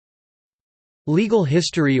Legal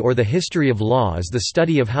history or the history of law is the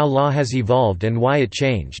study of how law has evolved and why it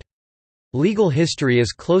changed. Legal history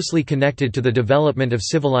is closely connected to the development of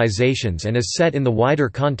civilizations and is set in the wider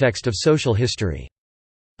context of social history.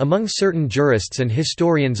 Among certain jurists and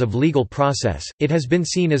historians of legal process, it has been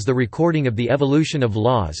seen as the recording of the evolution of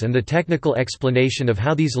laws and the technical explanation of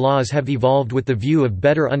how these laws have evolved with the view of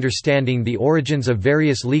better understanding the origins of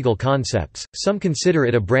various legal concepts. Some consider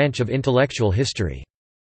it a branch of intellectual history.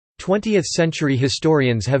 20th-century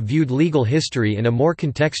historians have viewed legal history in a more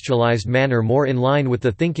contextualized manner, more in line with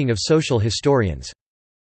the thinking of social historians.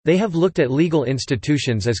 They have looked at legal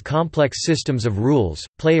institutions as complex systems of rules,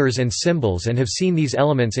 players and symbols, and have seen these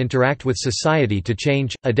elements interact with society to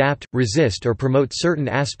change, adapt, resist or promote certain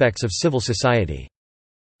aspects of civil society.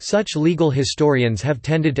 Such legal historians have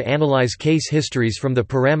tended to analyze case histories from the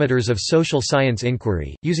parameters of social science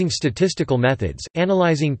inquiry, using statistical methods,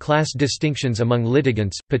 analyzing class distinctions among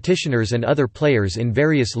litigants, petitioners and other players in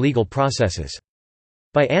various legal processes.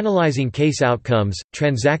 By analyzing case outcomes,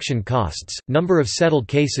 transaction costs, number of settled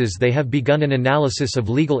cases, they have begun an analysis of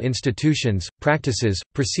legal institutions, practices,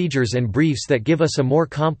 procedures and briefs that give us a more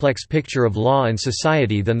complex picture of law and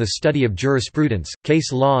society than the study of jurisprudence,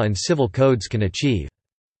 case law and civil codes can achieve.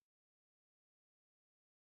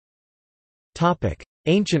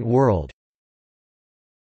 Ancient world.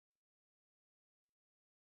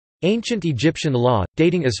 Ancient Egyptian law,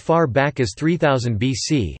 dating as far back as 3000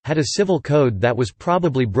 BC, had a civil code that was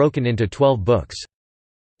probably broken into 12 books.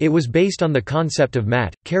 It was based on the concept of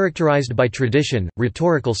mat, characterized by tradition,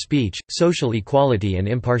 rhetorical speech, social equality and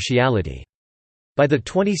impartiality. By the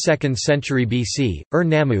 22nd century BC,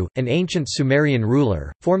 Ur-Nammu, an ancient Sumerian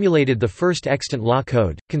ruler, formulated the first extant law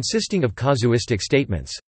code, consisting of casuistic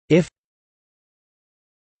statements, if,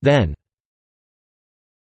 then.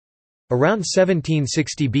 Around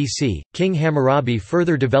 1760 BC, King Hammurabi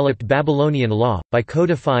further developed Babylonian law, by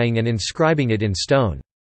codifying and inscribing it in stone.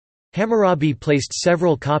 Hammurabi placed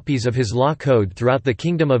several copies of his law code throughout the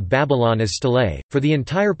Kingdom of Babylon as stelae, for the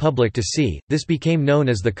entire public to see. This became known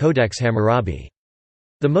as the Codex Hammurabi.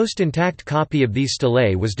 The most intact copy of these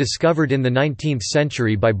stelae was discovered in the 19th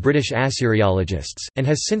century by British Assyriologists, and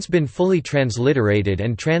has since been fully transliterated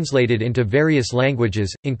and translated into various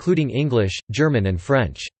languages, including English, German and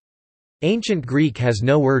French. Ancient Greek has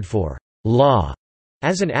no word for law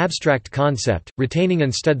as an abstract concept, retaining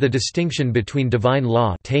instead the distinction between divine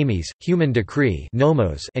law human decree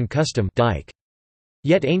nomos, and custom dike.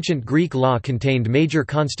 Yet ancient Greek law contained major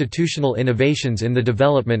constitutional innovations in the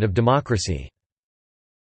development of democracy.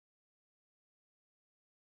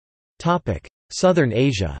 Southern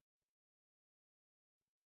Asia.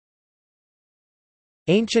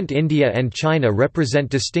 Ancient India and China represent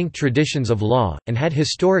distinct traditions of law, and had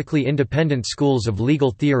historically independent schools of legal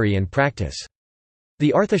theory and practice.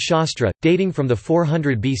 The Arthashastra, dating from the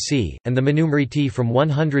 400 BC, and the Manusmriti from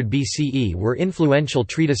 100 BCE were influential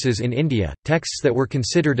treatises in India, texts that were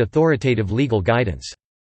considered authoritative legal guidance.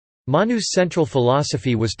 Manu's central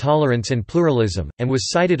philosophy was tolerance and pluralism, and was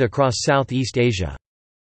cited across Southeast Asia.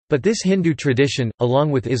 But this Hindu tradition,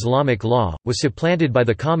 along with Islamic law, was supplanted by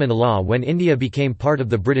the common law when India became part of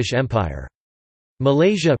the British Empire.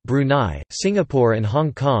 Malaysia, Brunei, Singapore and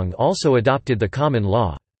Hong Kong also adopted the common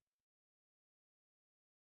law.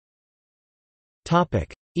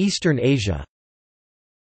 Eastern Asia.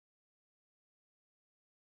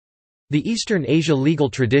 The Eastern Asia legal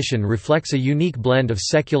tradition reflects a unique blend of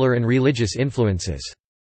secular and religious influences.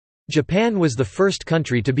 Japan was the first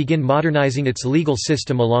country to begin modernizing its legal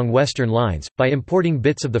system along Western lines, by importing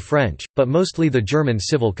bits of the French, but mostly the German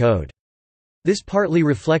civil code. This partly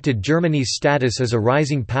reflected Germany's status as a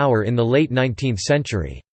rising power in the late 19th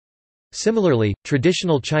century. Similarly,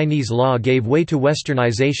 traditional Chinese law gave way to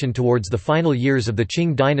westernization towards the final years of the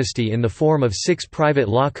Qing dynasty in the form of 6 private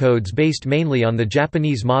law codes based mainly on the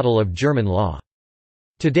Japanese model of German law.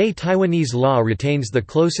 Today Taiwanese law retains the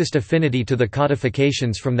closest affinity to the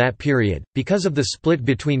codifications from that period, because of the split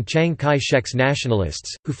between Chiang Kai-shek's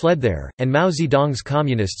nationalists, who fled there, and Mao Zedong's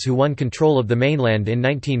communists who won control of the mainland in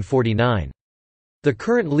 1949. The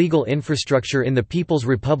current legal infrastructure in the People's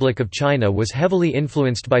Republic of China was heavily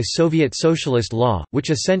influenced by Soviet socialist law,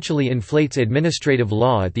 which essentially inflates administrative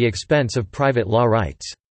law at the expense of private law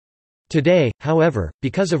rights. Today, however,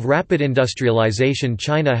 because of rapid industrialization,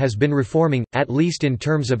 China has been reforming, at least in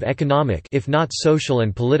terms of economic if not social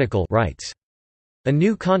and political rights. A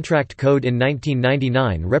new contract code in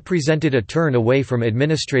 1999 represented a turn away from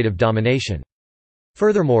administrative domination.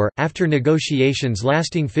 Furthermore, after negotiations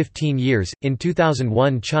lasting 15 years, in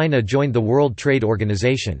 2001 China joined the World Trade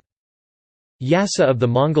Organization. Yasa of the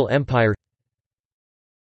Mongol Empire.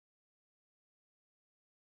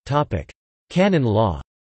 Canon law.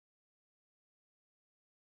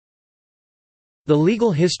 The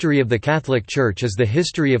legal history of the Catholic Church is the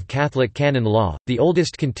history of Catholic canon law, the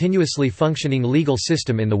oldest continuously functioning legal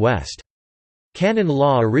system in the West. Canon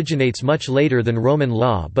law originates much later than Roman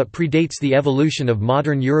law but predates the evolution of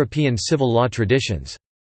modern European civil law traditions.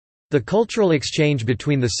 The cultural exchange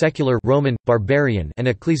between the secular Roman, barbarian, and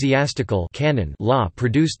ecclesiastical canon law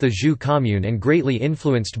produced the jus commune and greatly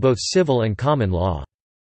influenced both civil and common law.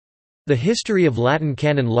 The history of Latin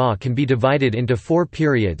canon law can be divided into four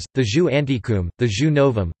periods: the jus antiquum, the jus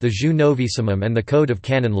novum, the jus novissimum, and the Code of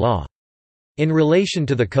Canon Law. In relation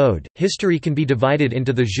to the Code, history can be divided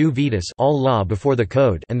into the jus vetus, all law before the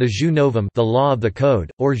Code, and the jus novum, the law of the Code,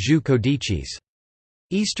 or jus codicis.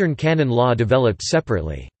 Eastern canon law developed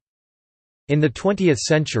separately. In the 20th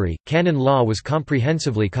century, canon law was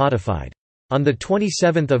comprehensively codified. On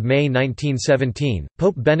 27 May 1917,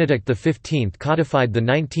 Pope Benedict XV codified the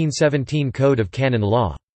 1917 Code of Canon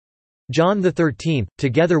Law. John XIII,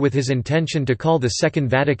 together with his intention to call the Second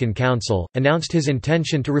Vatican Council, announced his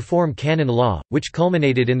intention to reform canon law, which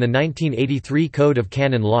culminated in the 1983 Code of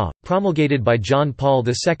Canon Law, promulgated by John Paul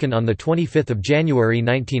II on 25 January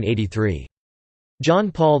 1983.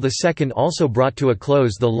 John Paul II also brought to a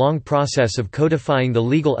close the long process of codifying the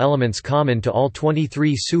legal elements common to all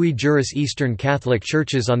 23 sui juris Eastern Catholic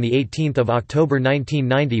Churches on 18 October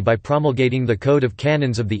 1990 by promulgating the Code of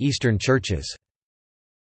Canons of the Eastern Churches.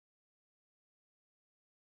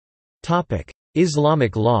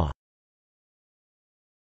 Islamic law.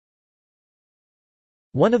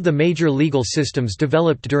 One of the major legal systems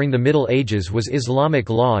developed during the Middle Ages was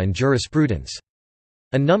Islamic law and jurisprudence.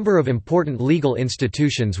 A number of important legal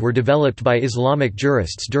institutions were developed by Islamic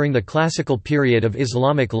jurists during the classical period of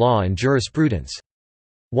Islamic law and jurisprudence.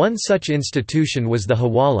 One such institution was the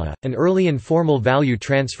hawala, an early informal value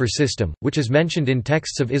transfer system, which is mentioned in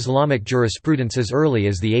texts of Islamic jurisprudence as early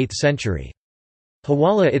as the 8th century.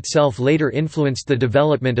 Hawala itself later influenced the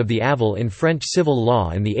development of the aval in French civil law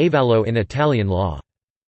and the avallo in Italian law.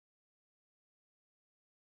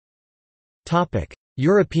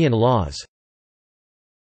 European laws.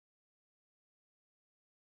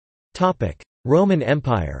 Roman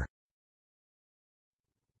Empire.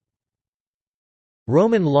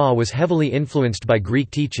 Roman law was heavily influenced by Greek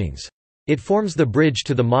teachings. It forms the bridge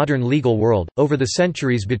to the modern legal world, over the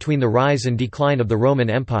centuries between the rise and decline of the Roman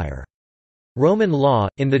Empire. Roman law,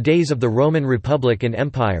 in the days of the Roman Republic and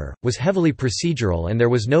Empire, was heavily procedural and there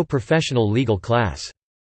was no professional legal class.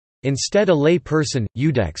 Instead, a lay person,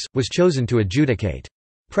 iudex, was chosen to adjudicate.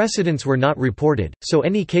 Precedents were not reported, so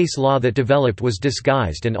any case law that developed was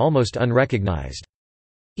disguised and almost unrecognized.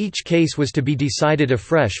 Each case was to be decided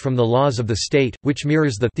afresh from the laws of the state, which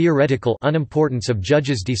mirrors the theoretical unimportance of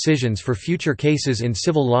judges' decisions for future cases in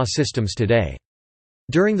civil law systems today.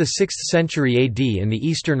 During the 6th century AD in the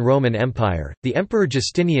Eastern Roman Empire, the Emperor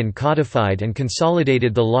Justinian codified and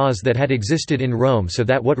consolidated the laws that had existed in Rome so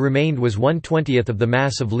that what remained was 1/20 of the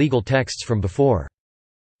mass of legal texts from before.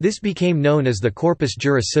 This became known as the Corpus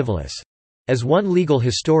Juris Civilis. As one legal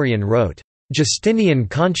historian wrote, "Justinian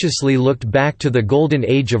consciously looked back to the golden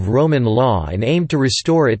age of Roman law and aimed to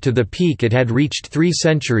restore it to the peak it had reached 3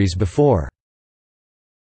 centuries before."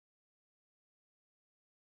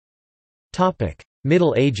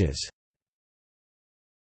 Middle Ages.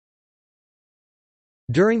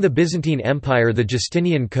 During the Byzantine Empire, the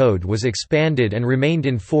Justinian Code was expanded and remained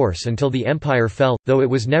in force until the empire fell, though it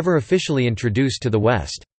was never officially introduced to the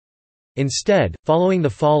West. Instead, following the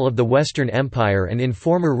fall of the Western Empire and in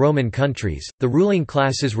former Roman countries, the ruling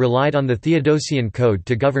classes relied on the Theodosian Code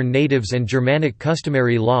to govern natives and Germanic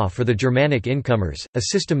customary law for the Germanic incomers, a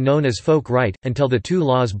system known as folk right, until the two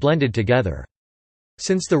laws blended together.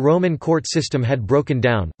 Since the Roman court system had broken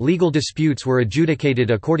down, legal disputes were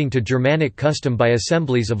adjudicated according to Germanic custom by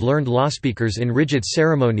assemblies of learned lawspeakers in rigid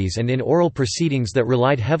ceremonies and in oral proceedings that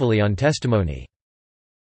relied heavily on testimony.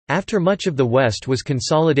 After much of the West was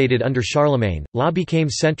consolidated under Charlemagne, law became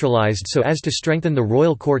centralized so as to strengthen the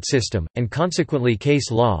royal court system, and consequently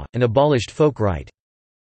case law, and abolished folk right.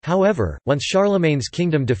 However, once Charlemagne's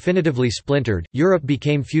kingdom definitively splintered, Europe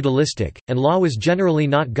became feudalistic, and law was generally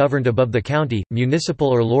not governed above the county, municipal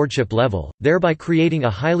or lordship level, thereby creating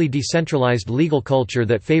a highly decentralized legal culture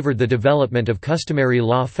that favored the development of customary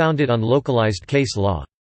law founded on localized case law.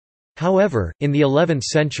 However, in the 11th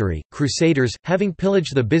century, Crusaders, having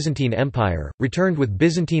pillaged the Byzantine Empire, returned with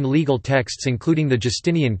Byzantine legal texts including the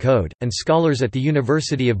Justinian Code, and scholars at the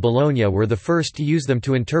University of Bologna were the first to use them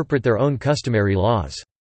to interpret their own customary laws.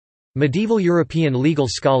 Medieval European legal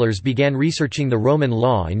scholars began researching the Roman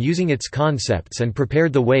law and using its concepts and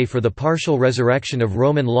prepared the way for the partial resurrection of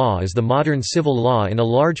Roman law as the modern civil law in a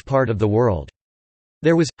large part of the world.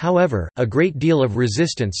 There was, however, a great deal of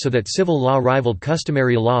resistance so that civil law rivaled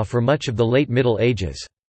customary law for much of the late Middle Ages.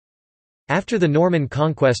 After the Norman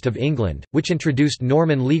conquest of England, which introduced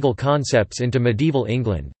Norman legal concepts into medieval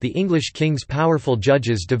England, the English king's powerful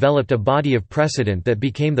judges developed a body of precedent that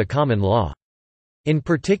became the common law. In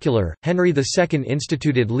particular, Henry II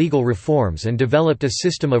instituted legal reforms and developed a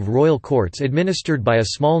system of royal courts administered by a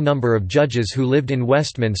small number of judges who lived in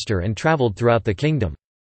Westminster and travelled throughout the kingdom.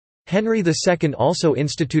 Henry II also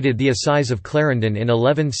instituted the Assize of Clarendon in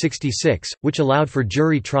 1166, which allowed for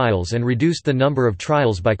jury trials and reduced the number of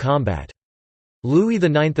trials by combat. Louis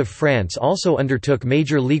IX of France also undertook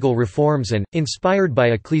major legal reforms and, inspired by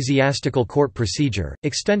ecclesiastical court procedure,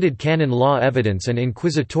 extended canon law evidence and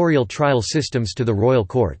inquisitorial trial systems to the royal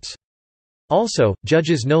courts. Also,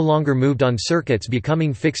 judges no longer moved on circuits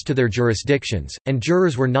becoming fixed to their jurisdictions, and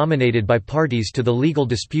jurors were nominated by parties to the legal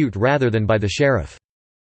dispute rather than by the sheriff.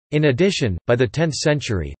 In addition, by the 10th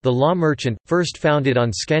century, the law merchant, first founded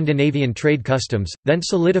on Scandinavian trade customs, then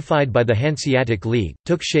solidified by the Hanseatic League,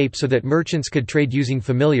 took shape so that merchants could trade using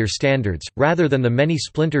familiar standards, rather than the many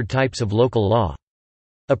splintered types of local law.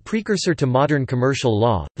 A precursor to modern commercial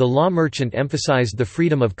law, the law merchant emphasized the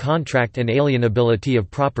freedom of contract and alienability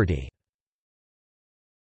of property.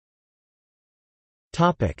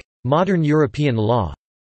 Modern European law.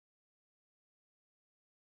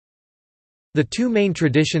 The two main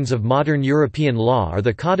traditions of modern European law are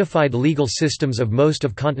the codified legal systems of most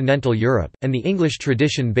of continental Europe, and the English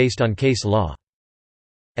tradition based on case law.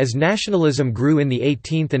 As nationalism grew in the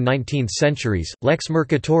 18th and 19th centuries, lex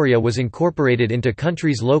mercatoria was incorporated into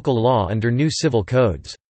countries' local law under new civil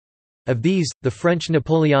codes. Of these, the French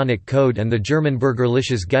Napoleonic Code and the German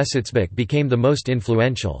Bürgerliches Gesetzbuch became the most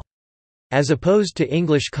influential. As opposed to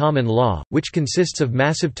English common law, which consists of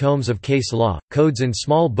massive tomes of case law, codes in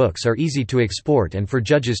small books are easy to export and for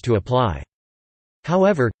judges to apply.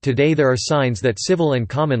 However, today there are signs that civil and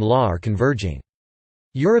common law are converging.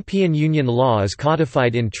 European Union law is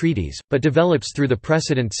codified in treaties, but develops through the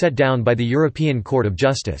precedent set down by the European Court of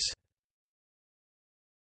Justice.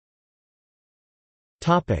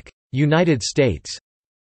 United States.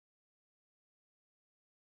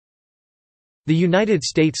 The United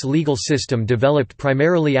States legal system developed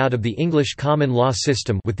primarily out of the English common law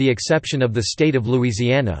system with the exception of the state of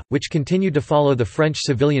Louisiana, which continued to follow the French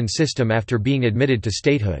civilian system after being admitted to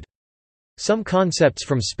statehood. Some concepts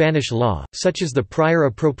from Spanish law, such as the prior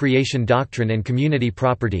appropriation doctrine and community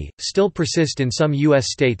property, still persist in some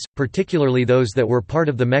U.S. states, particularly those that were part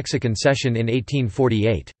of the Mexican Cession in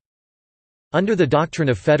 1848. Under the doctrine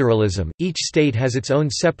of federalism, each state has its own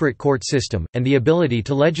separate court system, and the ability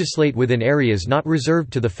to legislate within areas not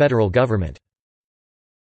reserved to the federal government.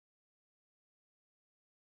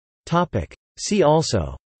 See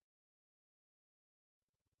also: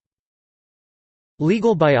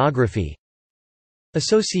 Legal biography,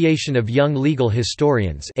 Association of Young Legal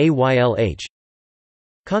Historians (AYLH),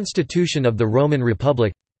 Constitution of the Roman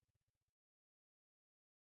Republic.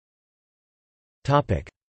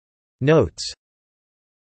 Notes.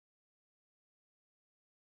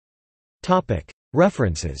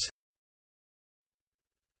 References.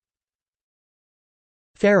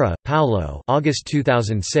 Farah, Paulo, August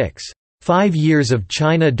 2006. 5 Years of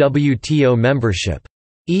China WTO Membership.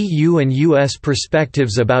 EU and U.S.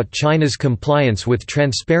 Perspectives about China's Compliance with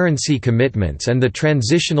Transparency Commitments and the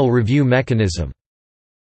Transitional Review Mechanism.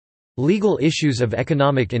 Legal Issues of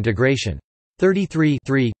Economic Integration. 33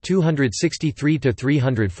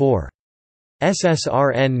 263–304.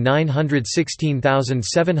 SSRN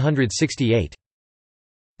 916768.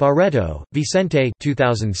 Barreto, Vicente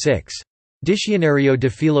 2006. Diccionario de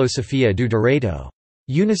Filosofía do Direito.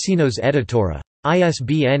 Unicinos Editora.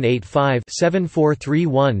 ISBN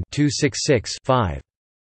 85-7431-266-5.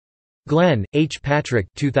 Glenn, H. Patrick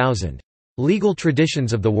 2000. Legal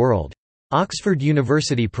Traditions of the World. Oxford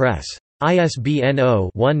University Press. ISBN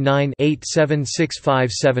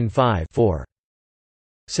 0-19-876575-4.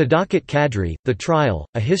 Sadakat Kadri, The Trial,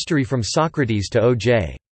 A History from Socrates to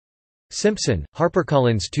O.J. Simpson,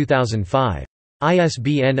 HarperCollins 2005.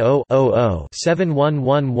 ISBN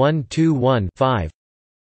 0-00-711121-5.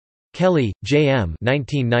 Kelly, J. M.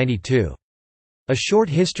 1992. A Short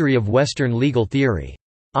History of Western Legal Theory.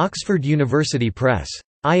 Oxford University Press.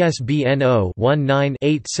 ISBN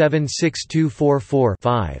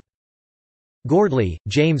 0-19-876244-5. Gordley,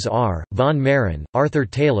 James R., Von Marin, Arthur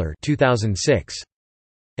Taylor 2006.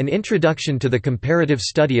 An Introduction to the Comparative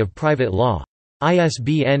Study of Private Law.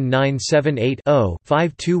 ISBN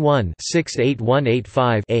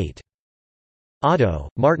 978-0-521-68185-8. Otto,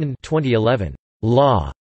 Martin 2011.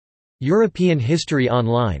 Law. European History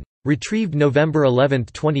Online. Retrieved November 11,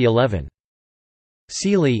 2011.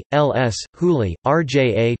 Seeley, L. S., Hooley, R.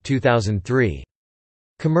 J. A. 2003.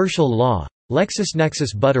 Commercial Law.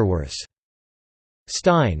 LexisNexis Butterworths.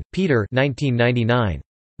 Stein, Peter 1999.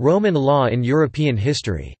 Roman Law in European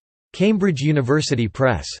History. Cambridge University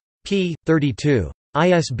Press. p. 32.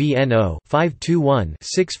 ISBN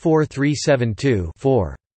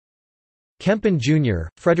 0-521-64372-4. Kempen, Jr.,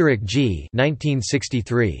 Frederick G.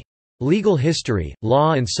 1963. Legal History,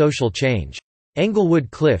 Law and Social Change. Englewood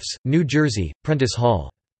Cliffs, New Jersey, Prentice Hall.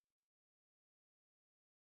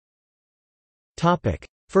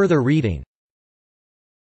 Further reading.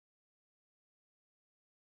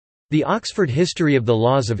 The Oxford History of the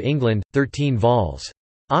Laws of England, 13 vols.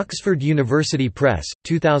 Oxford University Press,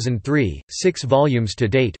 2003, 6 volumes to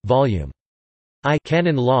date, Volume I.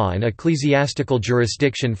 Canon Law and Ecclesiastical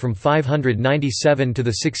Jurisdiction from 597 to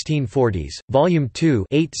the 1640s, Volume 2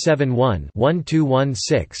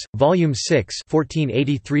 871-1216, Volume 6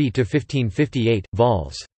 1483 to 1558,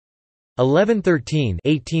 vols. 1113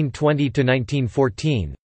 1820 to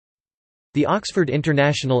 1914. The Oxford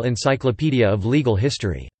International Encyclopedia of Legal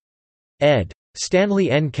History. Ed. Stanley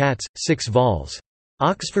N. Katz, 6 vols.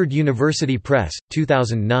 Oxford University Press,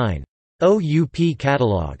 2009. OUP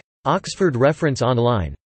Catalogue. Oxford Reference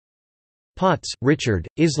Online. Potts, Richard,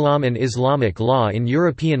 Islam and Islamic Law in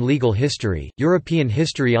European Legal History, European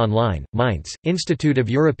History Online, Mainz, Institute of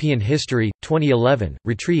European History, 2011,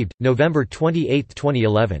 retrieved, November 28,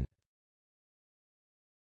 2011.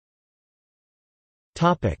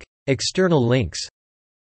 External links.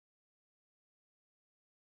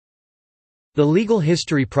 The Legal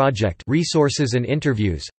History Project, resources and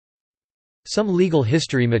interviews. Some legal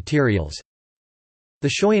history materials. The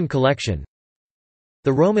Schoyen Collection.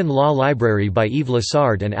 The Roman Law Library by Yves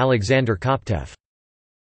Lessard and Alexander Koptev.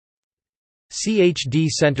 CHD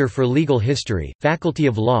Center for Legal History, Faculty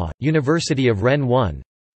of Law, University of Rennes 1.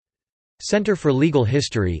 Center for Legal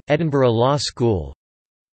History, Edinburgh Law School.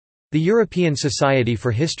 The European Society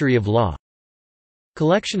for History of Law.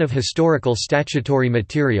 Collection of Historical Statutory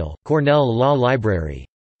Material, Cornell Law Library.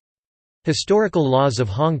 Historical Laws of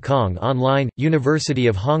Hong Kong Online, University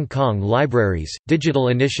of Hong Kong Libraries, Digital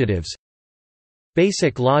Initiatives.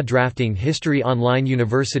 Basic Law Drafting History Online,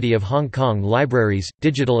 University of Hong Kong Libraries,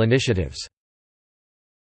 Digital Initiatives.